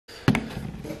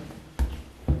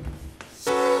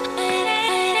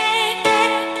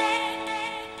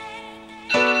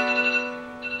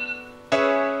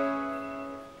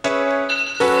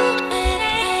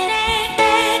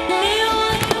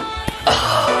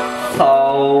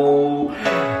Oh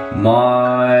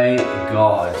my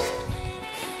god.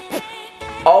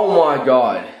 Oh my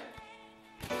god.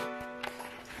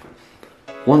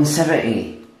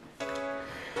 170.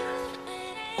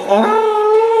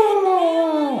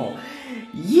 Oh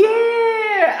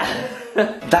yeah.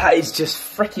 That is just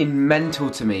freaking mental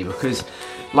to me, because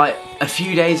like a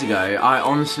few days ago I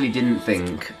honestly didn't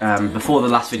think, before the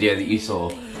last video that you saw,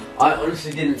 I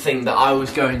honestly didn't think that I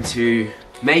was going to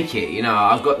make it. You know,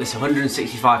 I've got this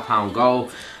 165 pound goal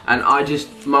and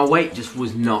my weight just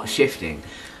was not shifting.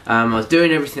 I was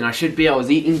doing everything I should be, I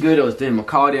was eating good, I was doing my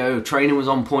cardio, training was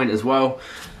on point as well.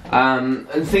 And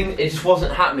it just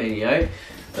wasn't happening, you know?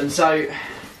 And so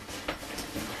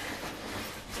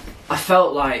I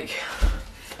felt like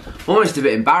almost a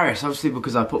bit embarrassed, obviously,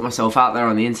 because I put myself out there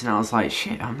on the internet. I was like,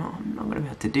 shit, I'm not gonna be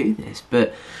able to do this.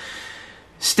 But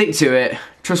stick to it,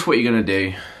 trust what you're gonna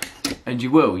do, and you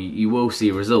will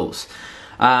see results.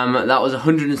 That was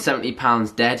 170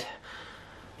 pounds dead,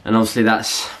 and obviously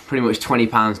that's pretty much 20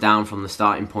 pounds down from the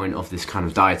starting point of this kind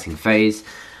of dieting phase,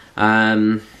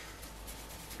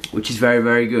 which is very,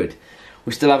 very good.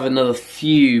 We still have another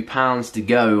few pounds to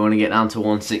go. We want to get down to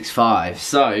 165,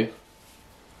 so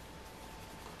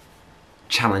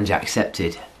challenge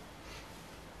accepted.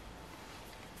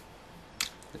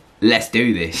 Let's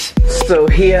do this. So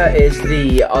here is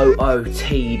the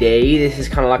OOTD. This is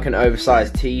kind of like an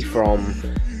oversized tee from,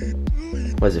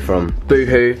 where's it from?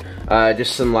 Boohoo.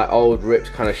 Just some like old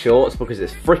ripped kind of shorts because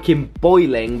it's freaking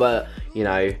boiling, but you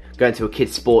know, going to a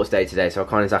kid's sports day today, so I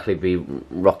can't exactly be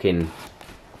rocking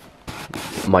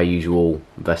my usual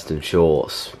vest and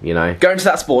shorts, you know. Going to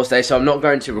that sports day, so I'm not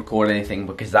going to record anything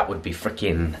because that would be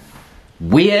freaking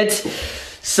weird.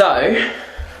 So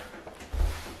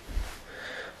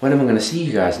when am I going to see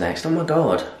you guys next? Oh my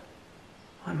god,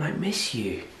 I might miss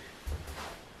you.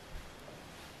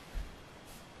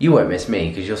 You won't miss me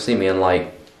because you'll see me in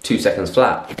like 2 seconds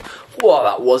flat. Whoa,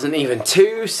 that wasn't even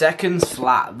 2 seconds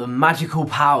flat. The magical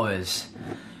powers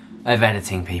of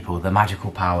editing, people. The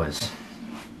magical powers.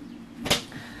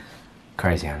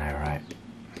 Crazy, I know, right?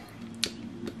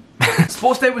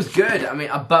 Sports day was good. I mean,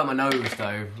 I burnt my nose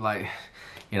though. Like,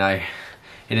 you know,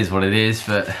 it is what it is,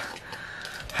 but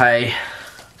hey,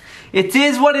 it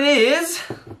is what it is.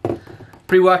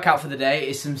 Pre-workout for the day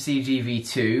is some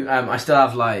CGV2. I still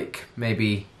have like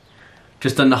maybe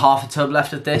just under half a tub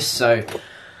left of this, so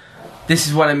this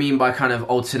is what I mean by kind of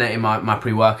alternating my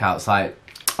pre-workouts. Like,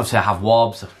 obviously I have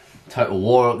Wobbs, Total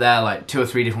War up there, like 2 or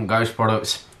 3 different Ghost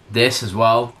products. This as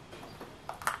well.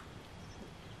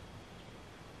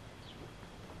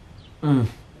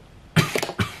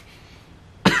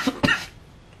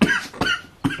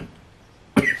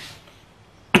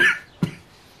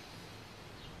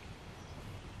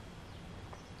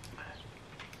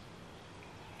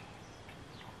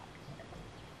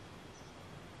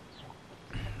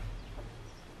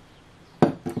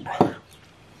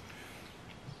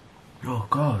 Oh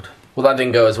god. Well, that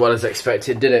didn't go as well as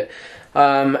expected, did it?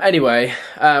 Anyway,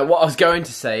 what I was going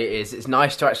to say is it's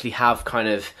nice to actually have kind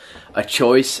of a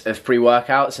choice of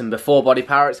pre-workouts, and before Body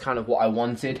Power it's kind of what I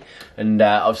wanted, and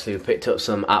obviously we picked up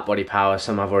some at Body Power,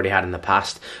 some I've already had in the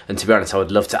past, and to be honest I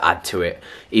would love to add to it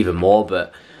even more,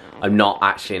 but I'm not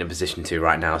actually in a position to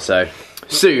right now, so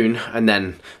soon. And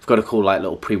then I've got a cool like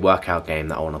little pre-workout game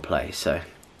that I want to play, so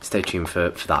stay tuned for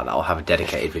that. I'll have a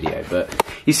dedicated video, but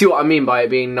you see what I mean by it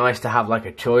being nice to have like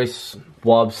a choice.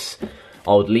 Wobbs,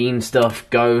 old lean stuff,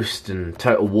 Ghost and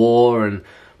Total War and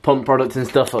pump products and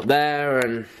stuff up there,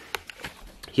 and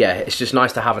yeah, it's just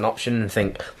nice to have an option and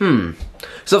think,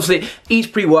 So obviously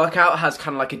each pre-workout has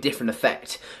kind of like a different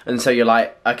effect, and so you're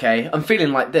like, okay, I'm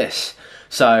feeling like this,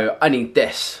 so I need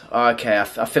this. Okay,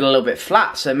 I feel a little bit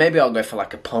flat, so maybe I'll go for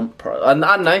like a pump product. And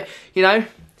I don't know, you know,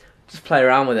 just play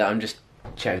around with it. I'm just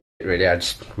changing it really. I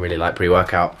just really like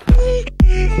pre-workout.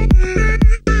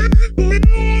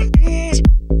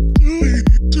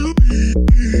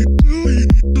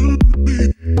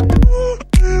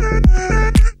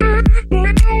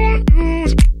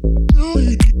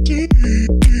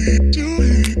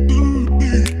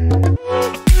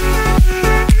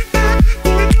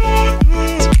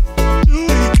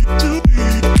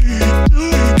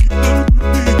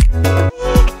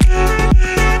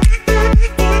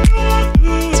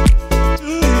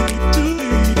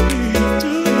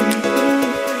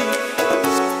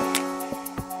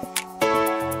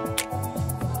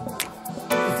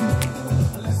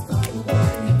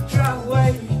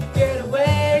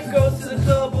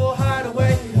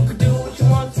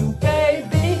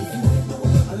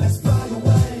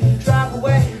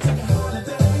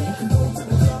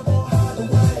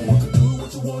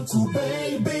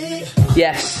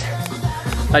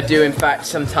 I do in fact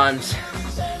sometimes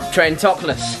train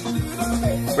topless.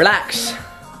 Relax.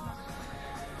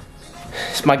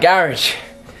 It's my garage.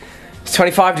 It's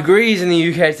 25 degrees in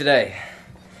the UK today.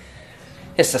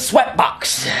 It's the sweat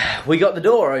box. We got the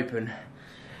door open.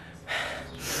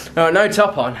 No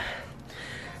top on.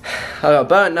 I got a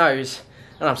burnt nose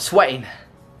and I'm sweating.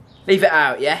 Leave it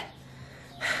out, yeah?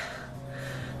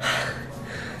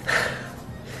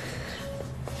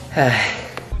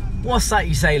 What's that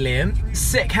you say, Liam?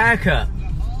 Sick haircut.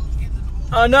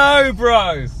 I know,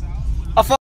 bro. I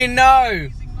fucking know.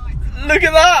 Look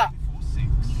at that.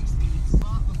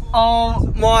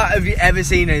 Oh my, have you ever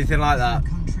seen anything like that?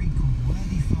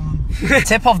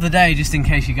 Tip of the day, just in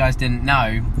case you guys didn't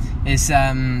know, is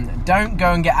don't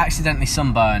go and get accidentally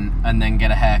sunburned and then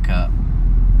get a haircut.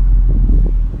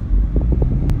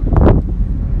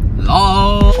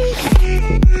 LOL.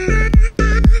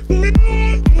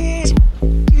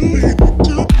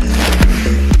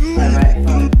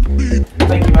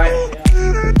 Thank you, mate.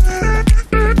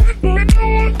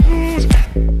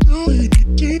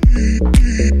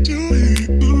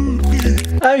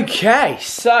 Okay,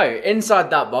 so inside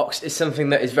that box is something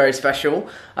that is very special.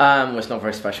 Well, it's not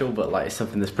very special, but like it's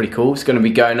something that's pretty cool. It's going to be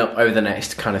going up over the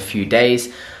next kind of few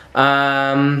days.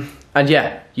 And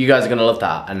yeah, you guys are going to love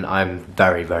that. And I'm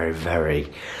very, very, very,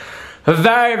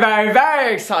 very, very,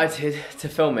 very excited to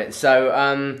film it. So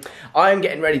I'm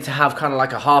getting ready to have kind of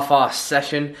like a half-assed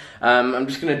session. I'm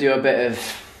just going to do a bit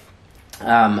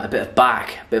of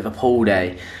back, a bit of a pull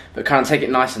day, but kind of take it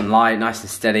nice and light, nice and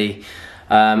steady.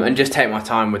 And just take my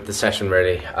time with the session,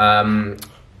 really. I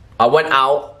went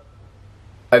out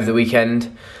over the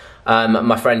weekend.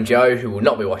 My friend Joe, who will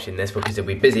not be watching this because he'll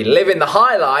be busy living the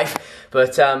high life,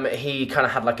 but he kind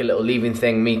of had like a little leaving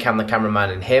thing. Me, Cam, the cameraman,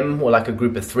 and him were like a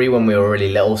group of 3 when we were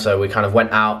really little, so we kind of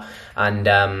went out and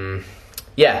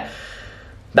yeah,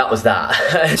 that was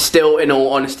that. Still, in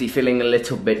all honesty, feeling a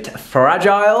little bit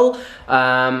fragile,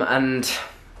 and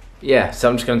yeah, so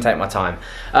I'm just going to take my time.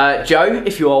 Joe,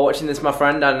 if you are watching this, my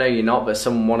friend, I know you're not, but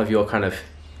one of your kind of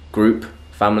group,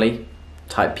 family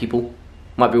type people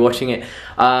might be watching it.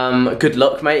 Good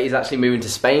luck, mate. He's actually moving to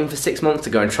Spain for 6 months to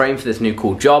go and train for this new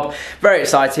cool job. Very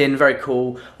exciting, very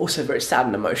cool. Also very sad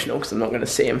and emotional because I'm not going to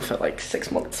see him for like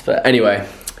 6 months. But anyway,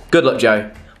 good luck, Joe.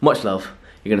 Much love.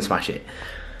 You're going to smash it.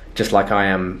 Just like I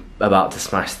am about to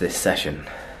smash this session.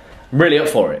 I'm really up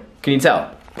for it. Can you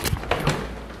tell?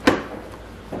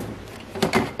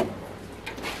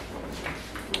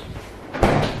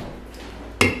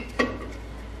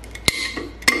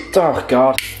 Oh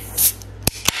God.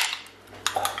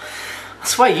 I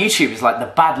swear YouTube is like the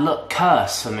bad luck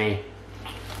curse for me.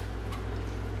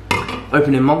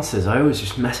 Opening monsters, I always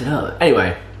just mess it up.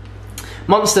 Anyway,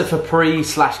 monster for pre /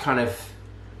 kind of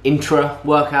intra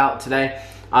workout today.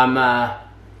 I'm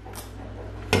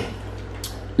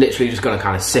literally just gonna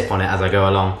kind of sip on it as I go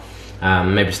along.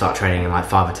 Maybe start training in like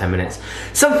 5 or 10 minutes.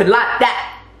 Something like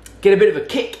that. Get a bit of a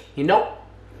kick, you know?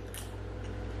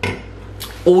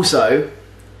 Also,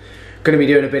 going to be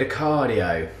doing a bit of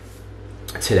cardio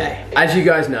today. As you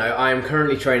guys know, I am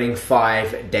currently training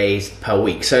 5 days per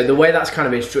week. So the way that's kind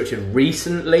of been structured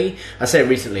recently, I say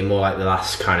recently, more like the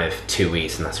last kind of 2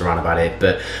 weeks, and that's around about it,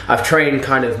 but I've trained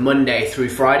kind of Monday through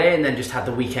Friday and then just had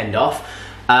the weekend off.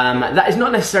 That is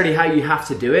not necessarily how you have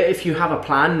to do it. If you have a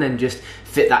plan, then just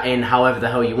fit that in however the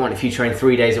hell you want. If you train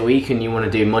 3 days a week and you want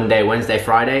to do Monday, Wednesday,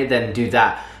 Friday, then do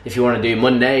that. If you want to do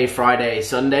Monday, Friday,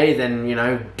 Sunday, then, you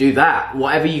know, do that.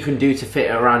 Whatever you can do to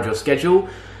fit around your schedule,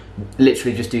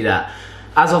 literally just do that.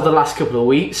 As of the last couple of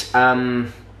weeks,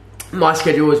 my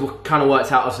schedule was kind of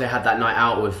worked out. Obviously, I had that night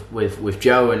out with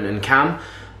Joe and Cam.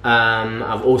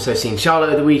 I've also seen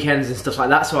Charlotte at the weekends and stuff like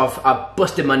that. So I've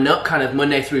busted my nut kind of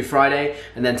Monday through Friday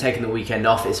and then taken the weekend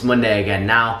off. It's Monday again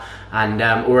now, and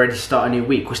we're ready to start a new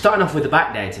week. We're starting off with the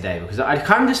back day today because I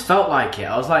kind of just felt like it.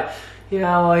 I was like,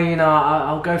 yeah, well, you know,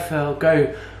 I'll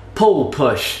go pull,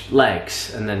 push,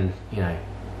 legs, and then, you know,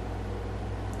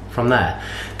 from there.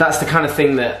 That's the kind of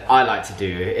thing that I like to do.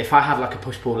 If I have like a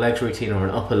push-pull legs routine or an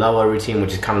upper-lower routine,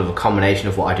 which is kind of a combination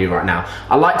of what I do right now,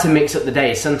 I like to mix up the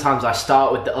days. Sometimes I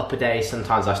start with the upper day,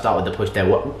 sometimes I start with the push day.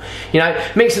 You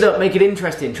know, mix it up, make it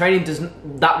interesting. Training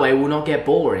that way will not get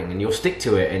boring, and you'll stick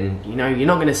to it, and you know, you're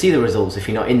not going to see the results if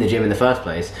you're not in the gym in the first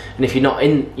place. And if you're not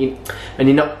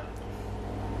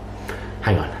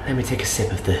hang on, let me take a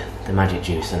sip of the magic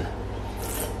juice and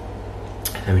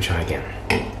let me try again.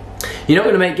 You're not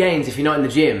going to make gains if you're not in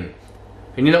the gym.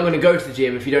 And you're not going to go to the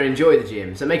gym if you don't enjoy the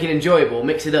gym. So make it enjoyable,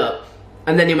 mix it up,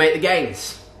 and then you make the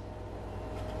gains.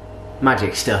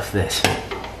 Magic stuff, this.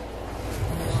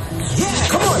 Yeah,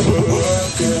 come on.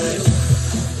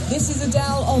 this is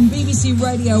Adele on BBC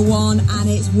Radio 1 and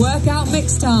it's workout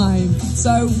mix time.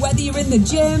 So whether you're in the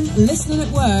gym, listening at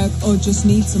work or just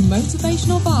need some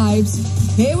motivational vibes,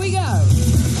 here we go.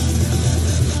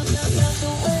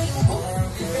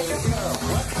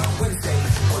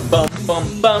 Bum,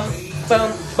 bum, bum,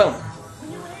 bum, bum.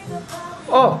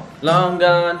 Oh, long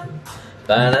gone.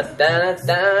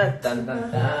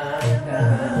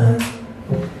 Ba-da-da-da-da-da-da-da.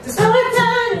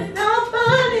 Summertime and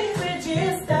nobody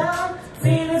reaches down,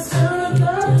 feeling so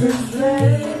good to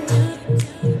play.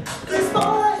 This boy,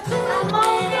 I'm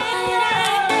on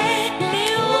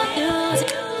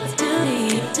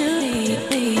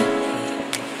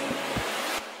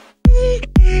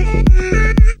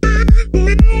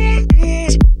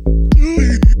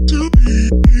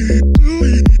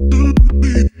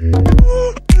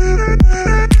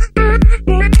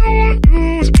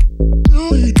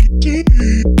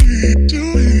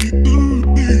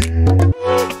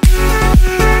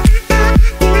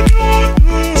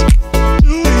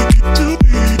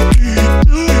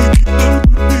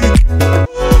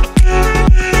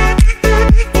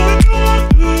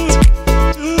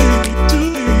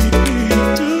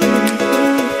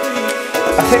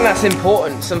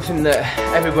important, something that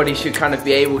everybody should kind of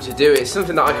be able to do. It's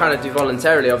something that I kind of do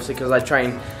voluntarily, obviously, because I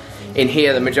train in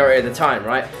here the majority of the time,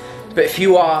 right? But if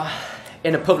you are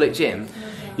in a public gym,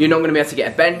 you're not going to be able to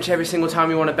get a bench every single time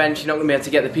you want a bench. You're not going to be able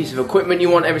to get the piece of equipment you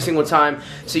want every single time.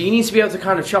 So you need to be able to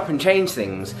kind of chop and change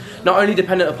things, not only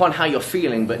dependent upon how you're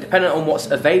feeling, but dependent on what's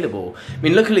available. I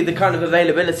mean, luckily the kind of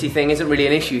availability thing isn't really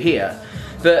an issue here,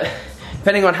 but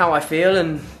depending on how I feel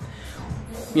and,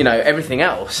 you know, everything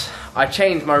else, I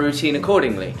change my routine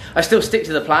accordingly. I still stick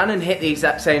to the plan and hit the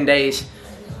exact same days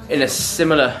in a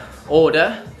similar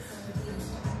order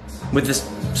with the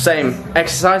same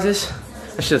exercises.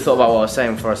 I should have thought about what I was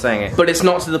saying before I was saying it. But it's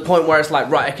not to the point where it's like,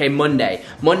 right, okay, Monday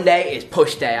is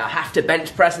push day. I have to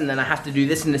bench press and then I have to do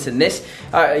this and this and this.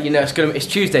 You know, it's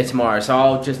Tuesday tomorrow, so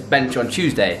I'll just bench on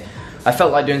Tuesday. I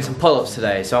felt like doing some pull-ups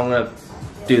today, so I'm gonna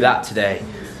do that today.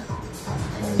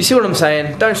 You see what I'm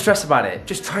saying? Don't stress about it,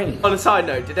 just train. On a side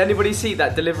note, did anybody see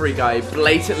that delivery guy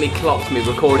blatantly clocked me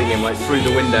recording him like through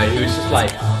the window? He was just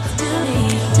like...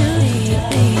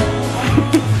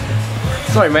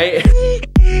 Sorry, mate.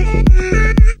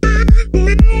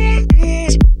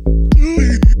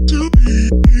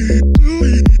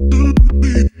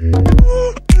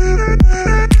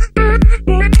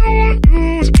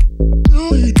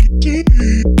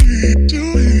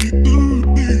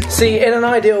 See, in an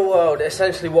ideal world,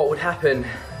 essentially what would happen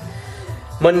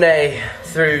Monday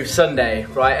through Sunday,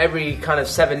 right? Every kind of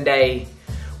 7-day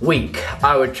week,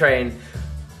 I would train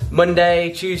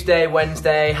Monday, Tuesday,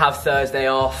 Wednesday, have Thursday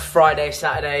off, Friday,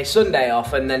 Saturday, Sunday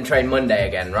off, and then train Monday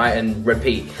again, right? And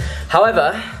repeat.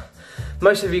 However,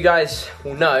 most of you guys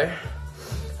will know,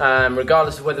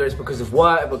 regardless of whether it's because of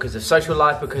work, because of social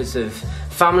life, because of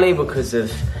family, because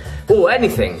of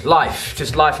anything, life,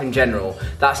 just life in general,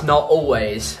 that's not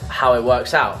always how it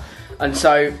works out. And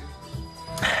so,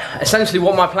 essentially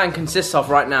what my plan consists of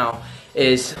right now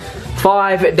is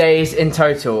 5 days in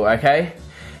total, okay?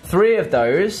 3 of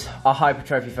those are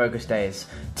hypertrophy focused days.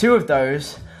 2 of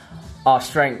those are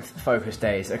strength focused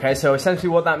days, okay? So essentially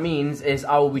what that means is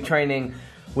I will be training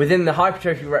within the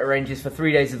hypertrophy ranges for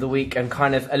 3 days of the week and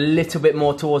kind of a little bit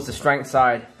more towards the strength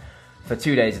side for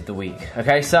 2 days of the week,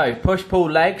 okay? So push, pull,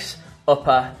 legs,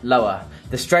 upper, lower.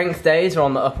 The strength days are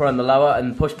on the upper and the lower,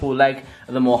 and push, pull, leg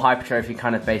are the more hypertrophy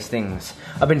kind of based things.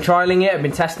 I've been trialing it, I've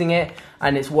been testing it,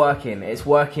 and it's working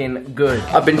good.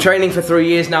 I've been training for 3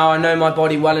 years now, I know my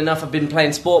body well enough, I've been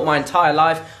playing sport my entire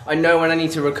life, I know when I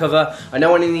need to recover, I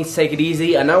know when I need to take it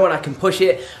easy, I know when I can push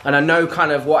it, and I know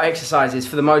kind of what exercises,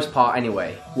 for the most part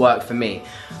anyway, work for me.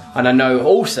 And I know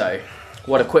also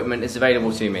what equipment is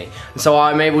available to me. And so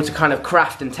I'm able to kind of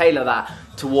craft and tailor that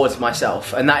towards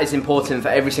myself, and that is important for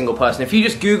every single person. If you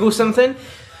just Google something,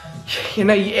 you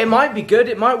know, it might be good,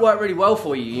 it might work really well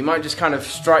for you, you might just kind of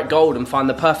strike gold and find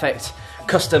the perfect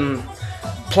custom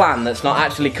plan that's not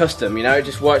actually custom, you know, it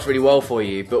just works really well for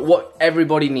you. But what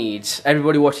everybody needs,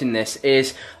 everybody watching this,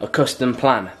 is a custom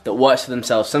plan that works for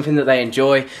themselves, something that they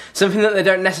enjoy, something that they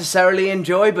don't necessarily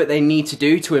enjoy but they need to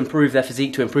do to improve their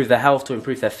physique, to improve their health, to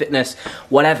improve their fitness,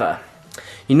 whatever.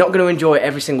 You're not going to enjoy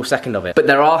every single second of it, but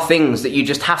there are things that you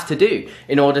just have to do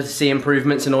in order to see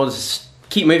improvements, in order to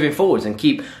keep moving forwards and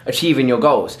keep achieving your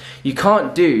goals. You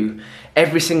can't do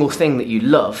every single thing that you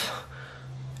love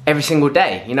every single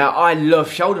day. You know, I love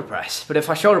shoulder press, but if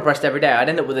I shoulder pressed every day, I'd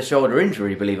end up with a shoulder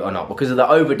injury, believe it or not, because of the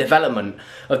overdevelopment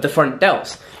of the front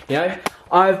delts. You know,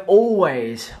 I've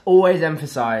always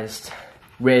emphasized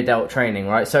rear delt training,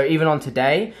 right? So even on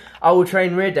today, I will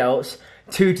train rear delts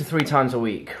 2 to 3 times a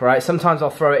week, right? Sometimes I'll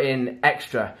throw it in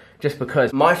extra just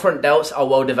because my front delts are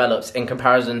well developed in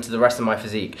comparison to the rest of my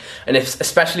physique. And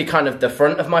especially kind of the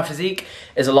front of my physique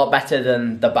is a lot better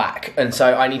than the back. And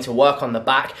so I need to work on the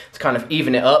back to kind of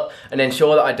even it up and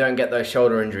ensure that I don't get those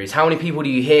shoulder injuries. How many people do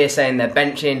you hear saying they're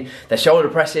benching, they're shoulder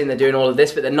pressing, they're doing all of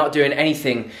this, but they're not doing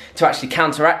anything to actually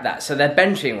counteract that? So they're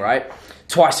benching, right?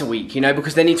 Twice a week, you know,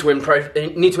 because they need to improve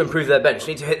their bench.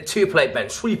 They need to hit the 2-plate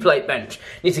bench, 3-plate bench.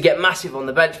 Need to get massive on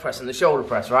the bench press and the shoulder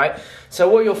press, right? So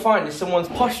what you'll find is someone's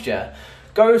posture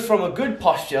goes from a good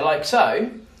posture like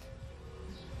so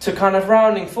to kind of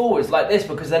rounding forwards like this,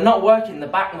 because they're not working the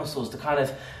back muscles to kind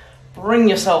of bring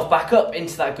yourself back up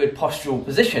into that good postural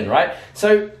position, right?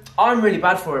 So I'm really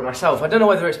bad for it myself. I don't know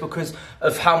whether it's because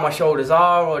of how my shoulders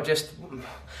are or just,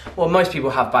 well, most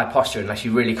people have bad posture unless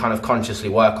you really kind of consciously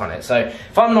work on it. So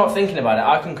if I'm not thinking about it,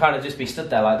 I can kind of just be stood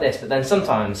there like this. But then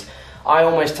sometimes I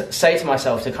almost say to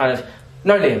myself to kind of,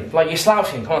 no, Liam, like you're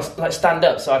slouching, come on, like stand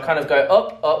up. So I kind of go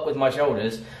up with my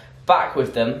shoulders, back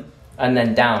with them, and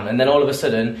then down. And then all of a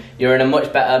sudden, you're in a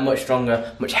much better, much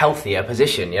stronger, much healthier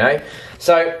position, you know?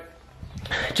 So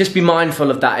just be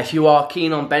mindful of that. If you are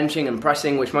keen on benching and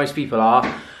pressing, which most people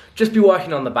are, just be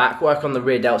working on the back, work on the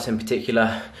rear delts in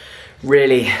particular.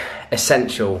 Really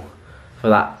essential for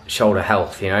that shoulder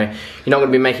health, you know. You're not going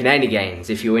to be making any gains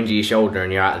if you injure your shoulder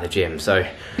and you're out of the gym, so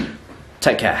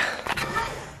take care.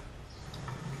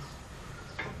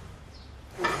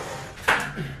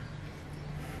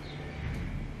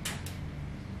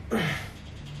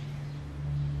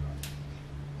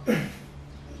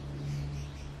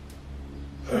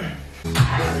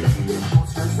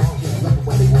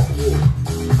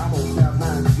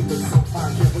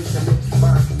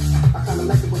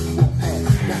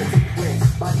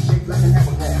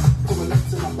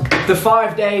 The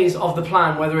 5 days of the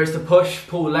plan, whether it's the push,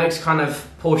 pull legs kind of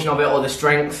portion of it or the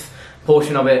strength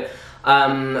portion of it,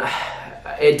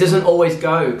 it doesn't always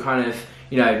go kind of,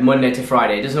 you know, Monday to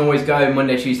Friday. It doesn't always go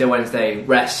Monday, Tuesday, Wednesday,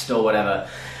 rest or whatever.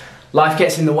 Life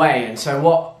gets in the way, and so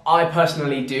what I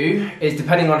personally do is,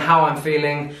 depending on how I'm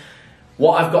feeling,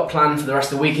 what I've got planned for the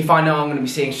rest of the week, if I know I'm going to be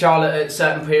seeing Charlotte at a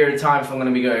certain period of time, if I'm going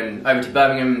to be going over to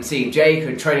Birmingham and seeing Jake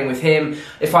and training with him,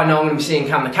 if I know I'm going to be seeing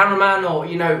Cam the cameraman or,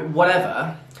 you know,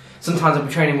 whatever. Sometimes I'll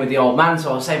be training with the old man,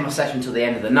 so I'll save my session till the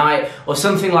end of the night, or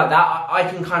something like that. I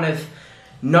can kind of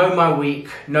know my week,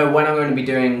 know when I'm going to be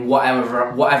doing whatever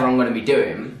I'm going to be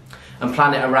doing, and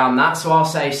plan it around that. So I'll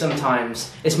say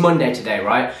sometimes, it's Monday today,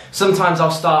 right? Sometimes I'll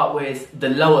start with the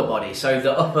lower body, so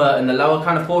the upper and the lower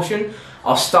kind of portion.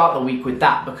 I'll start the week with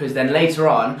that, because then later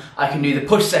on, I can do the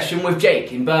push session with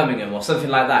Jake in Birmingham, or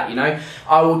something like that, you know?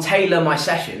 I will tailor my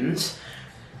sessions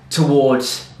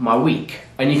towards my week.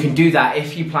 And you can do that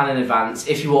if you plan in advance,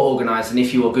 if you are organised, and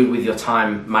if you are good with your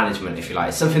time management, if you like.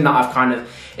 It's something that I've kind of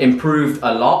improved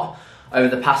a lot over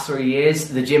the past 3 years.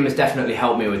 The gym has definitely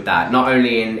helped me with that, not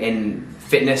only in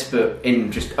fitness, but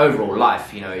in just overall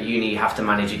life. You know, at uni you have to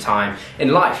manage your time. In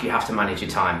life you have to manage your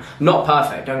time. Not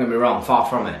perfect, don't get me wrong, far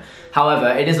from it. However,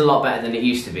 it is a lot better than it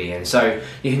used to be, and so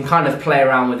you can kind of play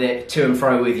around with it to and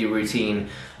fro with your routine.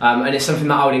 And it's something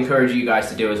that I would encourage you guys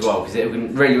to do as well, because it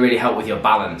can really, really help with your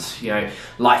balance, you know,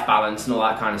 life balance and all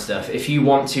that kind of stuff. If you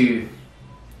want to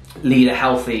lead a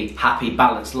healthy, happy,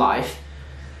 balanced life,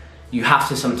 you have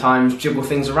to sometimes juggle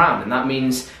things around, and that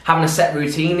means having a set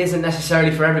routine isn't necessarily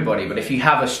for everybody, but if you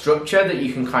have a structure that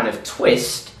you can kind of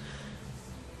twist,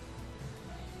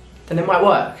 then it might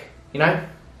work, you know?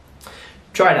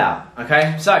 Try it out,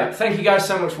 okay? So, thank you guys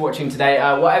so much for watching today.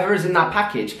 Whatever is in that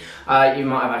package, you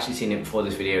might have actually seen it before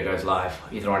this video goes live,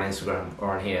 either on Instagram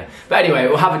or on here. But anyway,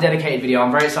 we'll have a dedicated video.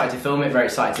 I'm very excited to film it, very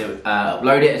excited to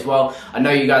upload it as well. I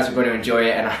know you guys are going to enjoy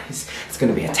it, and it's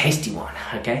going to be a tasty one,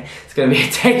 okay? It's going to be a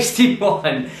tasty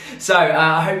one. So,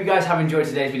 I hope you guys have enjoyed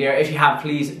today's video. If you have,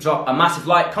 please drop a massive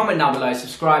like, comment down below,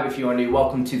 subscribe if you are new.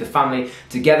 Welcome to the family.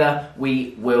 Together,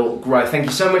 we will grow. Thank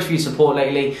you so much for your support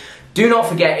lately. Do not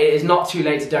forget, it is not too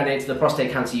late to donate to the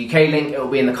Prostate Cancer UK link. It will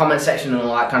be in the comment section and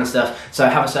all that kind of stuff. So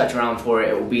have a search around for it.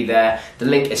 It will be there. The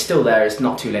link is still there. It's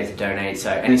not too late to donate. So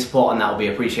any support on that will be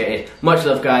appreciated. Much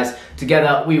love, guys.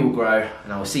 Together, we will grow.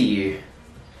 And I will see you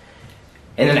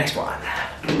in the next one.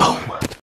 Boom.